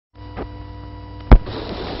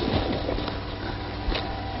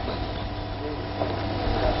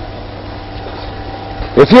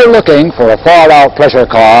If you're looking for a far-out pleasure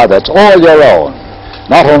car that's all your own,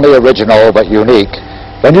 not only original but unique,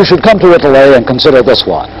 then you should come to Italy and consider this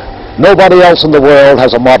one. Nobody else in the world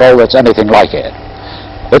has a model that's anything like it.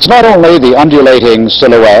 It's not only the undulating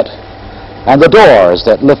silhouette and the doors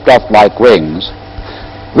that lift up like wings.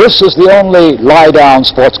 This is the only lie-down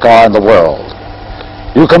sports car in the world.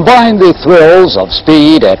 You combine the thrills of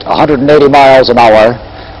speed at 180 miles an hour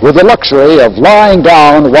with the luxury of lying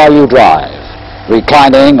down while you drive,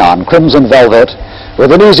 reclining on crimson velvet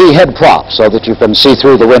with an easy head prop so that you can see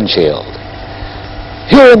through the windshield.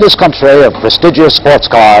 Here in this country of prestigious sports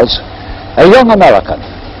cars, a young American,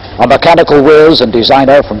 a mechanical whiz and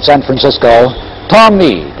designer from San Francisco, Tom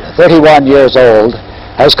Meade, 31 years old,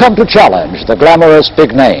 has come to challenge the glamorous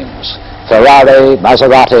big names, Ferrari,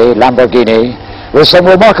 Maserati, Lamborghini, with some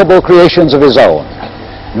remarkable creations of his own,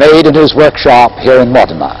 made in his workshop here in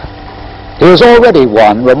Modena. He has already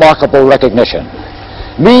won remarkable recognition.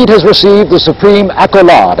 Meade has received the supreme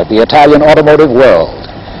accolade of the Italian automotive world.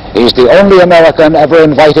 He's the only American ever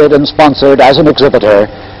invited and sponsored as an exhibitor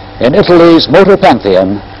in Italy's Motor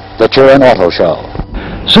Pantheon, the Turin Auto Show.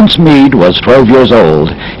 Since Meade was 12 years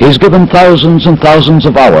old, he's given thousands and thousands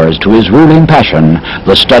of hours to his ruling passion,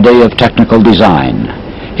 the study of technical design.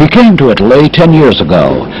 He came to Italy 10 years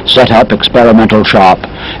ago, set up experimental shop,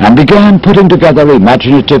 and began putting together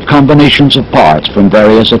imaginative combinations of parts from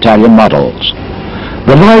various Italian models.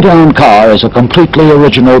 The lie-down car is a completely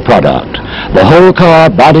original product, the whole car,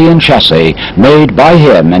 body and chassis, made by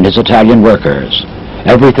him and his Italian workers.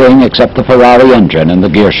 Everything except the Ferrari engine and the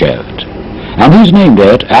gear shift. And he's named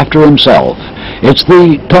it after himself. It's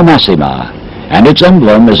the Thomassina, and its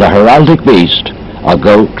emblem is a heraldic beast, a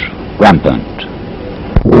goat rampant.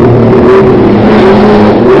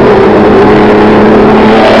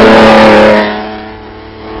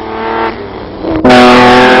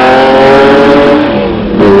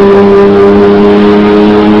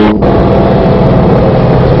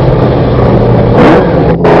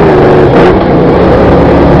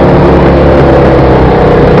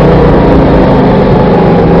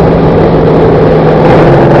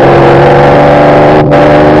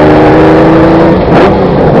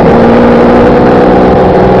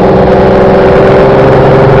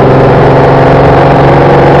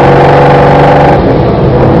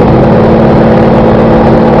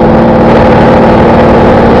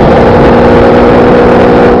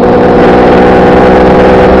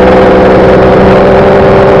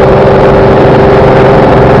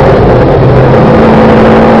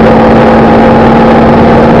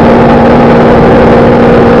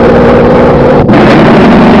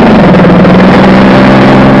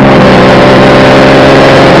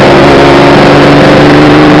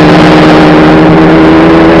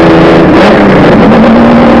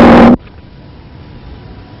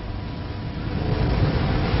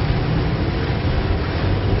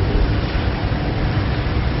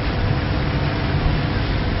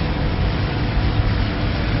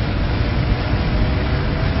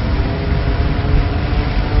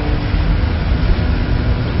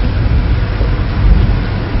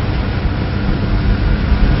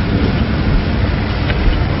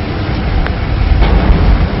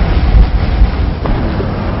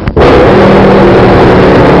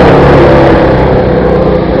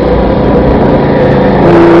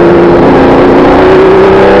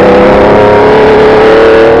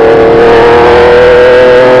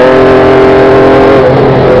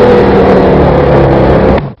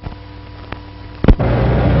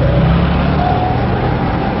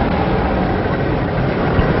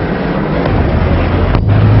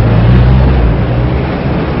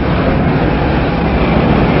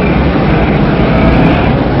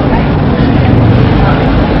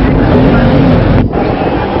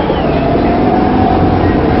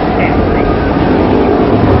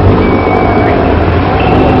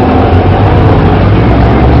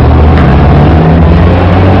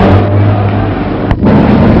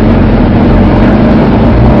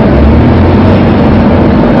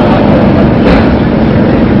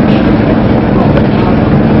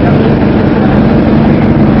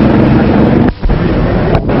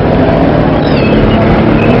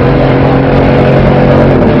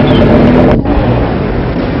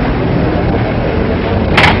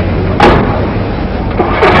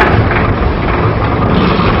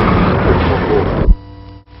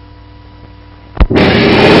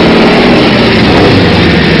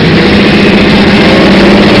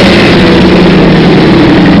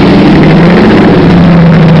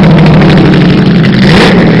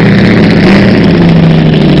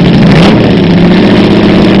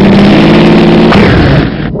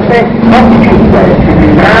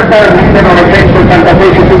 nata nel 1986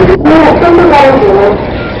 su...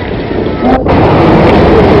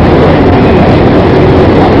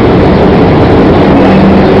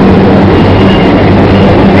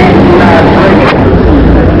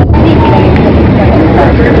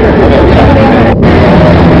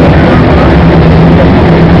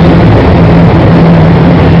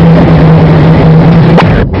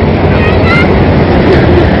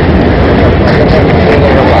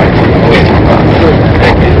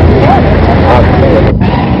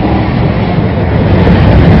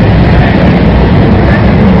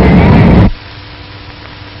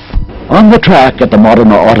 the track at the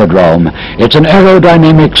Modena Autodrome, it's an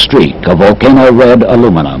aerodynamic streak of volcano-red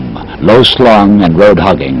aluminum, low-slung and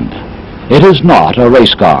road-hugging. It is not a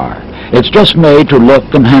race car. It's just made to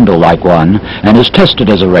look and handle like one, and is tested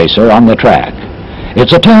as a racer on the track.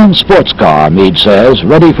 It's a town sports car, Meade says,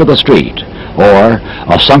 ready for the street, or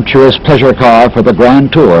a sumptuous pleasure car for the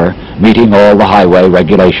Grand Tour, meeting all the highway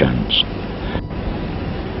regulations.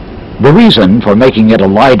 The reason for making it a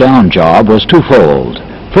lie-down job was twofold.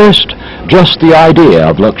 First, just the idea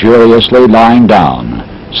of luxuriously lying down.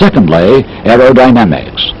 Secondly,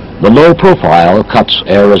 aerodynamics. The low profile cuts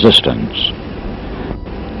air resistance.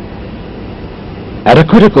 At a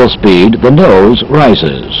critical speed, the nose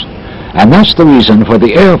rises, and that's the reason for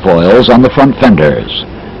the airfoils on the front fenders,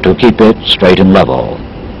 to keep it straight and level.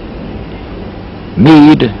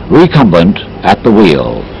 Meade, recumbent, at the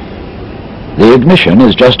wheel. The ignition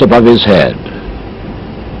is just above his head.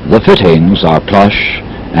 The fittings are plush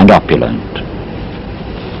and opulent.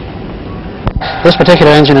 This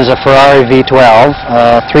particular engine is a Ferrari V12,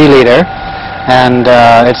 3-liter, and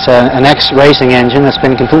it's an X-racing engine that's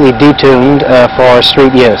been completely detuned for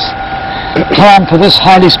street use. Tom, for this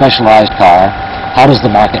highly specialized car, how does the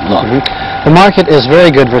market look? The market is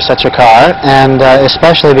very good for such a car, and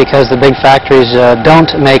especially because the big factories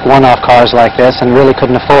don't make one-off cars like this and really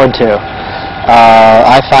couldn't afford to.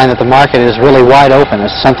 I find that the market is really wide open.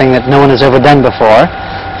 It's something that no one has ever done before,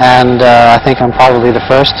 and I think I'm probably the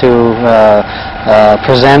first to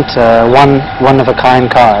present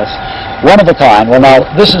one-of-a-kind cars. One of a kind. Well,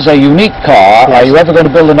 now, this is a unique car. Yes. Are you ever going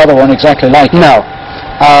to build another one exactly like it? No.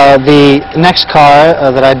 The next car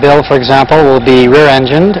that I build, for example, will be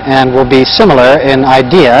rear-engined and will be similar in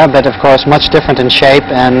idea, but of course much different in shape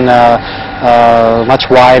and much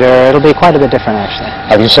wider. It'll be quite a bit different, actually.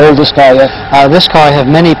 Have you sold this car yet? This car, I have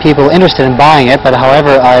many people interested in buying it, but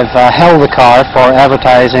however, I've held the car for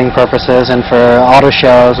advertising purposes and for auto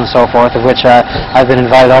shows and so forth, of which I've been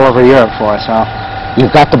invited all over Europe for. So.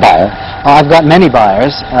 You've got the buyer? I've got many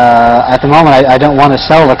buyers. At the moment, I don't want to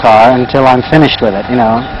sell the car until I'm finished with it, you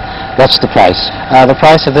know. What's the price? The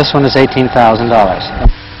price of this one is $18,000.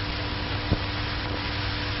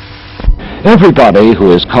 Everybody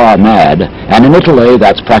who is car mad, and in Italy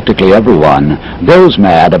that's practically everyone, goes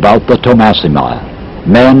mad about the Thomassina.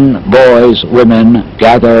 Men, boys, women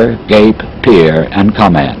gather, gape, peer, and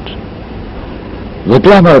comment. The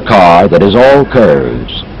glamour car that is all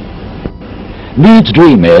curves. Meade's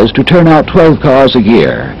dream is to turn out 12 cars a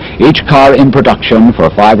year, each car in production for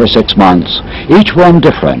 5 or 6 months, each one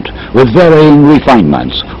different, with varying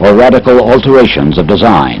refinements or radical alterations of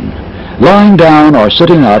design. Lying down or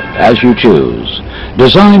sitting up as you choose.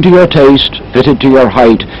 Designed to your taste, fitted to your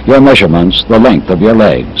height, your measurements, the length of your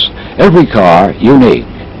legs. Every car unique,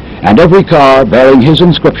 and every car bearing his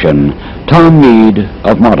inscription, Tom Meade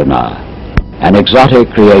of Modena. An exotic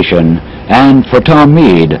creation, and for Tom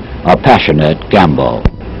Meade, a passionate gamble.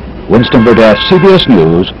 Winston Burdett, CBS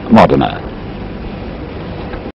News, Modena.